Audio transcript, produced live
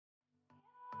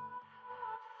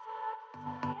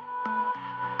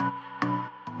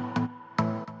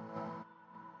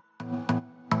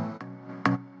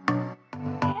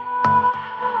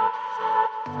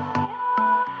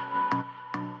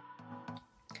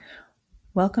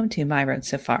Welcome to My Road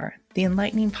So Far, the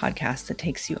enlightening podcast that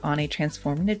takes you on a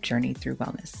transformative journey through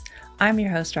wellness. I'm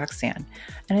your host, Roxanne,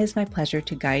 and it is my pleasure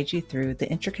to guide you through the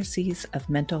intricacies of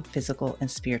mental, physical, and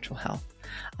spiritual health.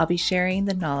 I'll be sharing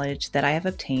the knowledge that I have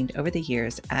obtained over the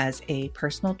years as a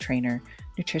personal trainer,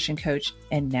 nutrition coach,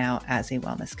 and now as a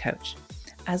wellness coach,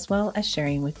 as well as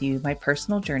sharing with you my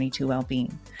personal journey to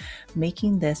well-being,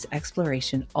 making this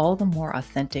exploration all the more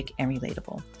authentic and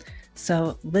relatable.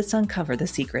 So let's uncover the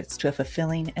secrets to a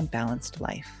fulfilling and balanced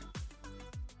life.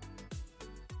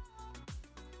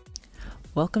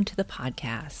 Welcome to the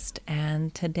podcast,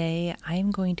 and today I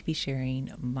am going to be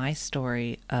sharing my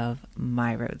story of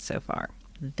my road so far.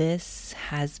 This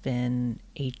has been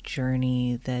a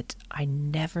journey that I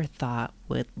never thought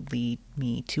would lead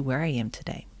me to where I am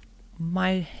today.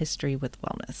 My history with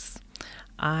wellness.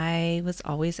 I was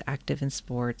always active in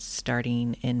sports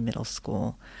starting in middle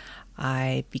school.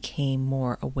 I became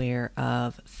more aware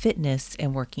of fitness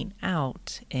and working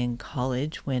out in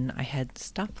college when I had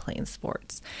stopped playing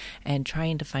sports and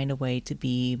trying to find a way to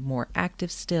be more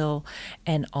active still.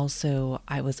 And also,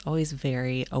 I was always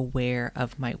very aware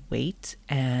of my weight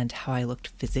and how I looked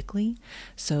physically.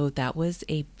 So that was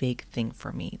a big thing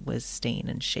for me, was staying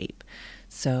in shape.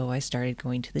 So I started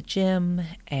going to the gym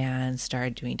and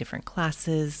started doing different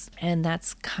classes. And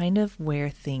that's kind of where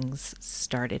things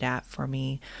started at for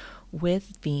me,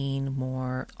 with being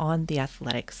more on the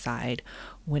athletic side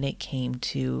when it came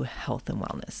to health and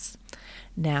wellness.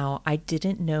 Now, I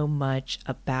didn't know much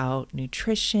about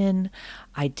nutrition.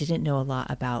 I didn't know a lot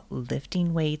about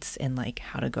lifting weights and like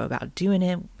how to go about doing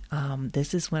it.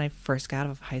 This is when I first got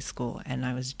out of high school and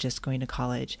I was just going to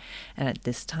college. And at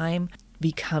this time,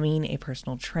 becoming a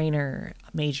personal trainer,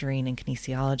 majoring in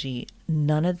kinesiology,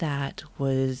 none of that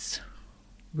was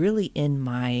really in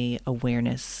my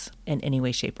awareness in any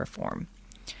way, shape, or form.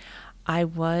 I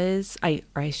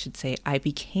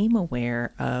became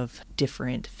aware of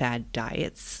different fad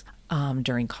diets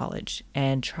during college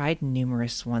and tried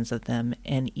numerous ones of them,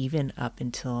 and even up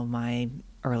until my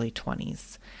early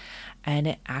 20s. And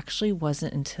it actually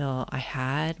wasn't until I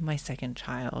had my second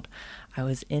child, I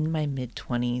was in my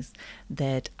mid-20s,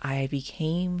 that I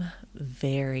became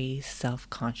very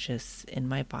self-conscious in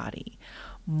my body,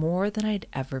 more than I'd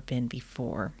ever been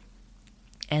before.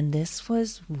 And this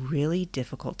was really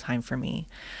difficult time for me.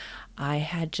 I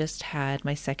had just had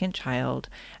my second child,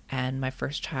 and my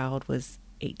first child was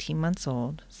 18 months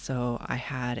old. So I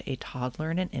had a toddler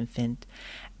and an infant,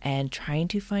 and trying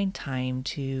to find time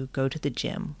to go to the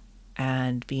gym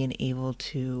and being able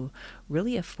to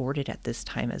really afford it at this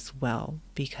time as well,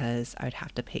 because I'd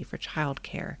have to pay for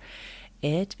childcare.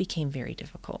 It became very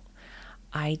difficult.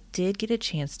 I did get a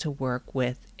chance to work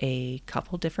with a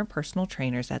couple different personal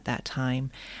trainers at that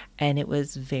time, and it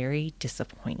was very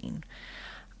disappointing.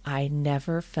 I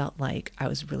never felt like I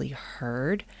was really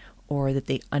heard or that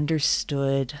they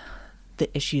understood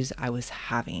the issues I was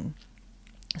having.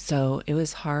 So it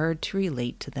was hard to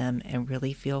relate to them and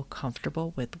really feel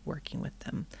comfortable with working with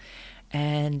them.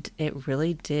 And it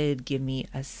really did give me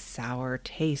a sour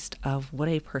taste of what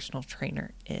a personal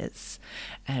trainer is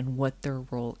and what their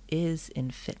role is in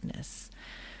fitness.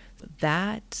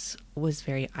 That was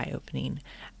very eye-opening,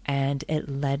 and it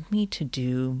led me to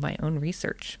do my own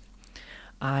research.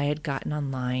 I had gotten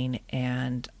online,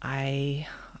 and I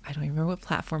don't even remember what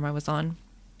platform I was on,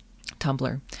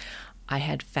 Tumblr. I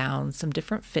had found some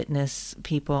different fitness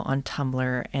people on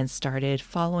Tumblr and started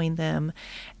following them,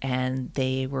 and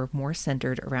they were more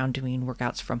centered around doing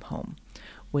workouts from home,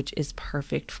 which is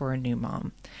perfect for a new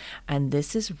mom. And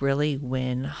this is really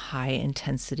when high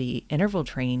intensity interval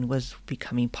training was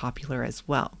becoming popular as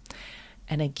well.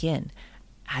 And again,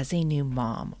 as a new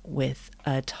mom with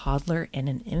a toddler and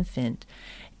an infant,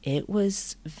 it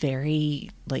was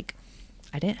very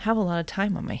I didn't have a lot of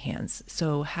time on my hands.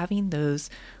 So having those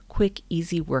quick,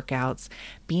 easy workouts,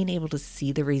 being able to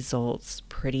see the results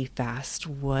pretty fast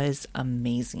was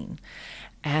amazing.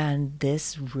 And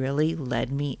this really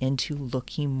led me into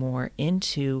looking more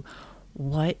into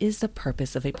what is the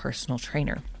purpose of a personal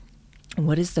trainer?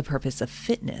 What is the purpose of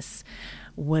fitness?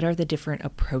 What are the different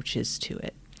approaches to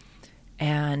it?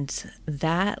 And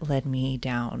that led me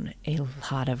down a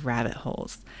lot of rabbit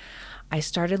holes. I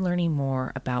started learning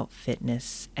more about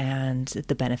fitness and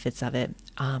the benefits of it.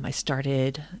 I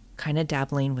started kind of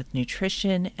dabbling with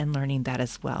nutrition and learning that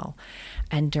as well.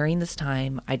 And during this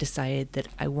time, I decided that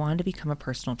I wanted to become a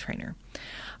personal trainer.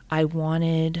 I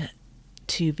wanted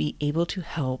to be able to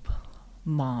help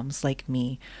moms like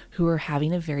me who are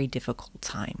having a very difficult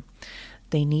time.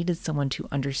 They needed someone to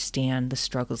understand the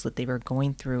struggles that they were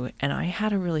going through, and I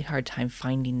had a really hard time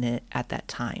finding it at that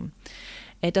time.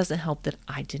 It doesn't help that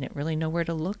I didn't really know where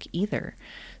to look either.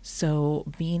 So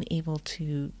being able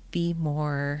to be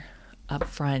more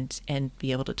upfront and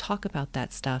be able to talk about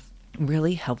that stuff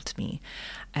really helped me.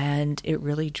 And it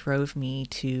really drove me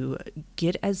to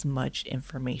get as much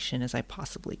information as I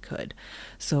possibly could.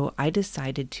 So I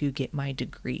decided to get my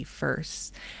degree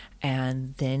first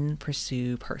and then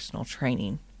pursue personal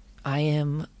training. I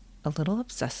am a little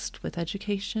obsessed with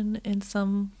education in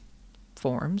some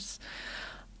forms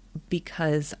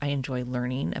because I enjoy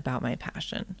learning about my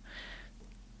passion.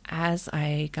 As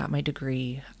I got my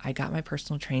degree, I got my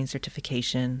personal training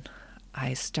certification.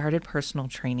 I started personal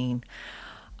training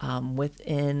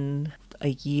within a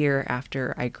year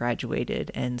after I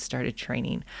graduated and started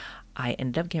training. I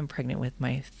ended up getting pregnant with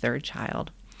my third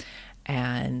child,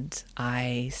 and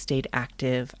I stayed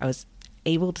active. I was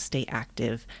able to stay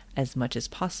active as much as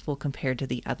possible compared to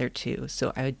the other two.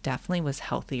 So I definitely was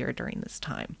healthier during this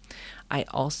time. I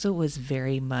also was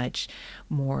very much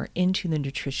more into the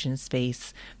nutrition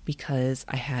space because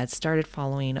I had started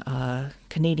following a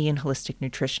Canadian holistic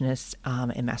nutritionist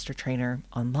and master trainer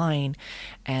online,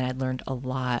 and I learned a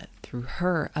lot through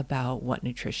her about what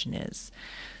nutrition is.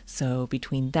 So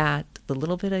between that, the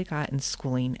little bit I got in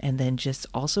schooling, and then just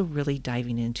also really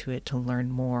diving into it to learn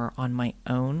more on my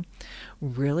own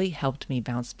really helped me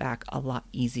bounce back a lot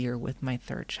easier with my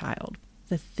third child.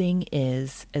 The thing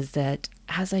is that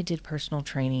as I did personal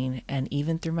training and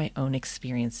even through my own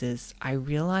experiences, I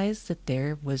realized that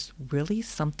there was really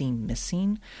something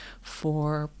missing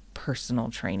for personal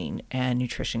training and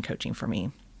nutrition coaching for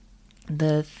me.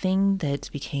 The thing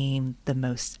that became the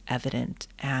most evident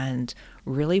and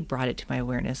really brought it to my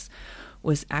awareness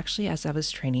was actually as I was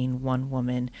training one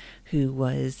woman who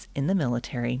was in the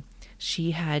military.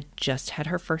 She had just had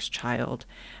her first child,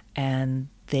 and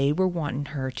they were wanting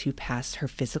her to pass her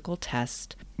physical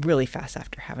test really fast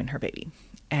after having her baby.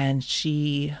 And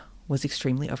she was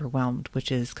extremely overwhelmed,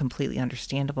 which is completely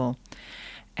understandable.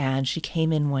 And she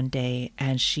came in one day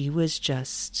and she was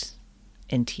just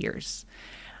in tears.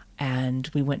 And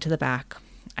we went to the back.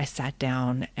 I sat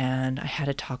down and I had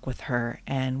a talk with her,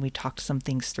 and we talked some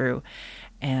things through.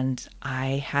 And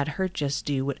I had her just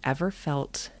do whatever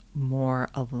felt more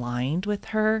aligned with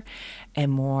her and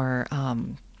more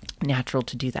natural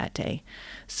to do that day.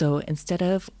 So instead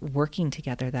of working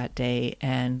together that day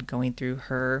and going through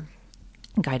her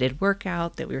guided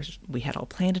workout that we had all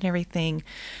planned and everything,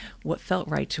 what felt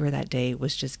right to her that day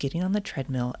was just getting on the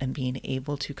treadmill and being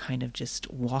able to kind of just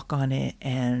walk on it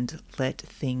and let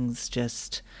things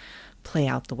just play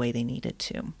out the way they needed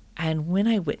to. And when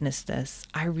I witnessed this,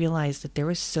 I realized that there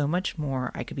was so much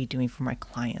more I could be doing for my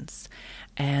clients.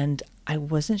 And I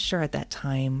wasn't sure at that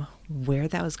time where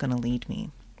that was going to lead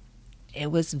me. It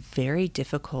was very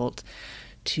difficult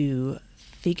to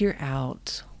figure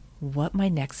out what my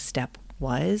next step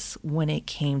was when it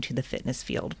came to the fitness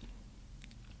field.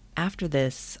 After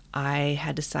this, I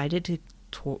had decided to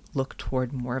look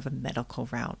toward more of a medical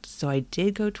route. So I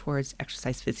did go towards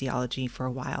exercise physiology for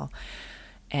a while.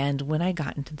 And when I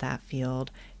got into that field,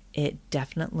 I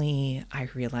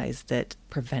realized that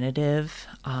preventative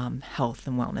health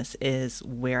and wellness is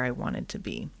where I wanted to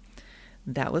be.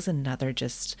 That was another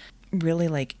just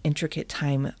really intricate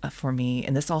time for me.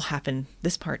 And this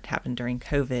part happened during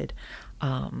COVID.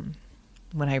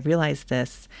 When I realized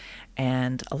this,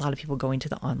 and a lot of people going to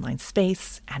the online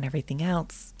space and everything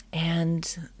else,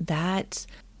 and that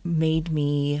made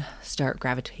me start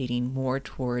gravitating more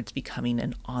towards becoming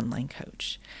an online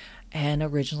coach. And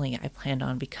originally I planned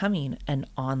on becoming an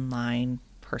online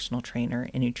personal trainer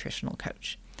and nutritional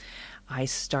coach. I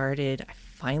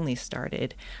finally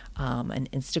started an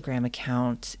Instagram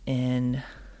account in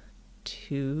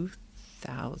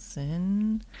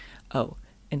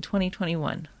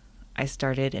 2021. I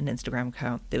started an Instagram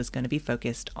account that was going to be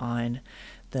focused on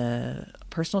the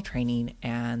personal training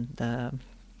and the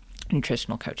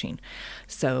nutritional coaching.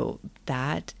 So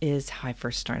that is how I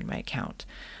first started my account.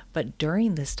 But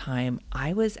during this time,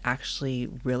 I was actually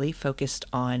really focused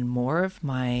on more of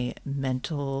my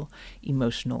mental,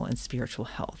 emotional, and spiritual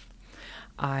health.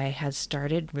 I had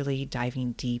started really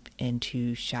diving deep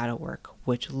into shadow work,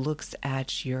 which looks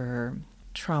at your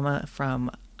trauma from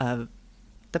the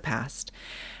past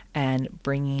and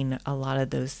bringing a lot of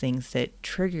those things that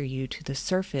trigger you to the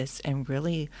surface and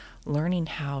really learning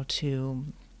how to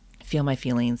feel my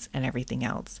feelings and everything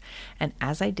else. And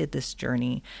as I did this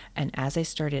journey, and as I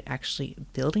started actually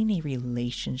building a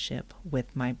relationship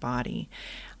with my body,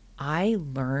 I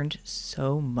learned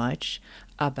so much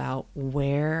about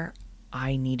where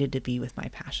I needed to be with my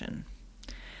passion.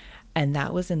 And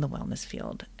that was in the wellness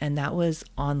field. And that was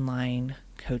online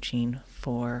coaching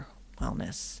for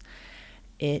wellness.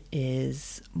 it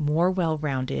is more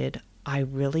well-rounded. I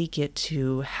really get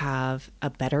to have a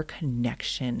better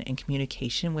connection and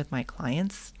communication with my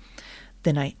clients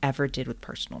than I ever did with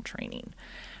personal training.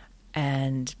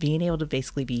 And being able to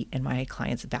basically be in my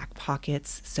clients' back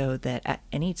pockets so that at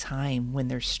any time when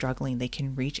they're struggling, they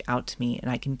can reach out to me and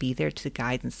I can be there to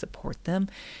guide and support them.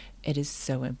 It is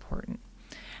so important.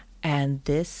 And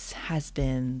this has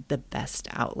been the best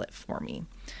outlet for me.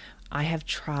 I have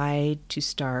tried to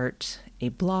start a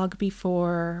blog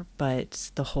before,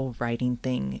 but the whole writing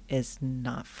thing is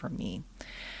not for me.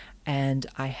 And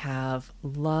I have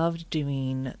loved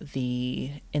doing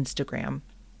the Instagram.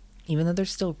 Even though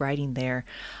there's still writing there,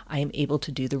 I am able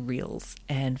to do the reels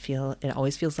and it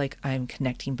always feels like I'm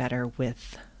connecting better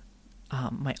with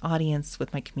my audience,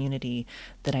 with my community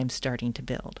that I'm starting to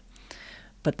build.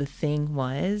 But the thing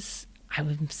was, I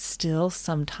was still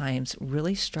sometimes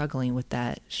really struggling with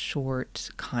that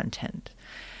short content.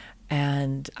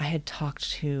 And I had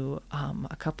talked to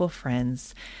a couple of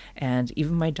friends, and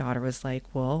even my daughter was like,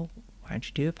 well, why don't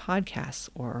you do a podcast,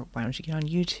 or why don't you get on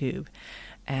YouTube?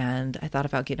 And I thought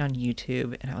about getting on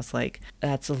YouTube, and I was like,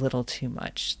 that's a little too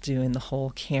much. Doing the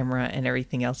whole camera and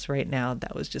everything else right now,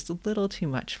 that was just a little too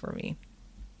much for me.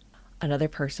 Another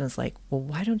person was like, well,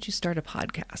 why don't you start a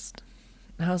podcast?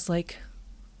 And I was like,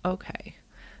 okay,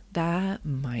 that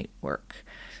might work.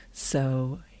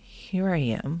 So here I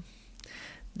am.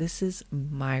 This is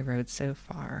my road so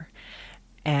far.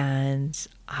 And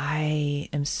I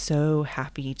am so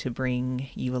happy to bring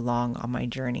you along on my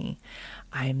journey.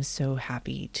 I'm so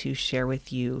happy to share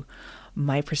with you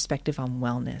my perspective on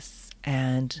wellness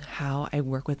and how I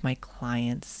work with my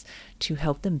clients to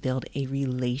help them build a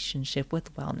relationship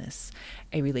with wellness,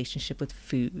 a relationship with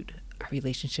food, a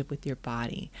relationship with your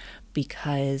body.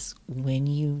 Because when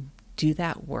you do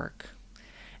that work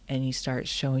and you start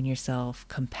showing yourself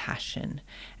compassion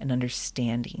and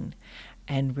understanding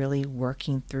and really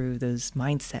working through those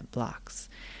mindset blocks,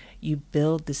 you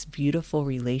build this beautiful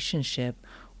relationship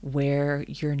where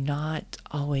you're not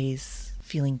always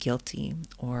feeling guilty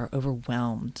or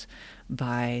overwhelmed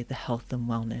by the health and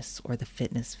wellness or the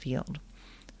fitness field.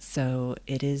 So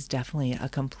it is definitely a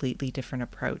completely different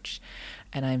approach.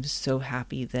 And I'm so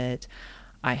happy that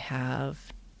I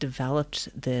have developed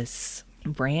this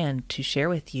brand to share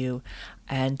with you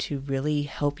and to really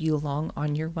help you along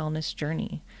on your wellness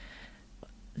journey.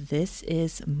 This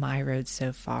is my road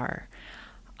so far.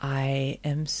 I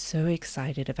am so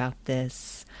excited about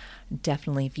this.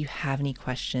 Definitely, if you have any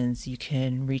questions, you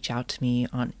can reach out to me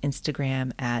on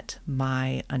Instagram at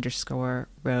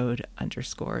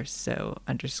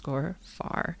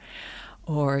my_road_so_far.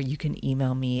 Or you can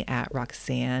email me at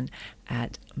Roxanne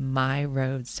at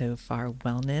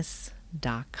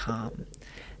myroadsofarwellness.com.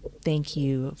 Thank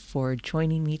you for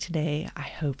joining me today. I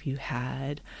hope you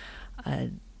had a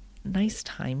nice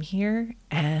time here,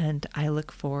 and I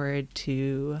look forward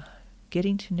to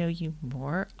getting to know you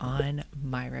more on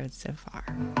my road so far.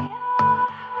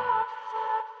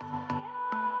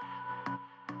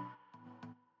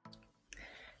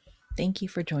 Thank you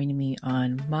for joining me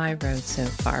on My Road So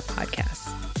Far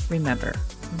podcast. Remember,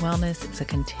 wellness is a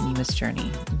continuous journey,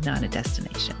 not a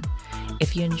destination.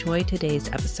 If you enjoyed today's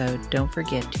episode, don't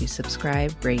forget to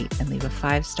subscribe, rate, and leave a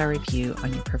 5-star review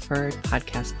on your preferred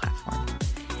podcast platform.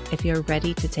 If you're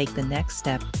ready to take the next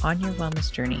step on your wellness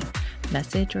journey,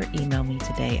 message or email me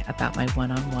today about my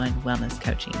one-on-one wellness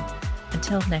coaching.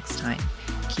 Until next time,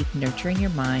 keep nurturing your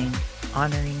mind,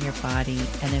 honoring your body,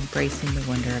 and embracing the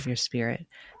wonder of your spirit.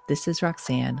 This is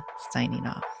Roxanne, signing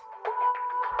off.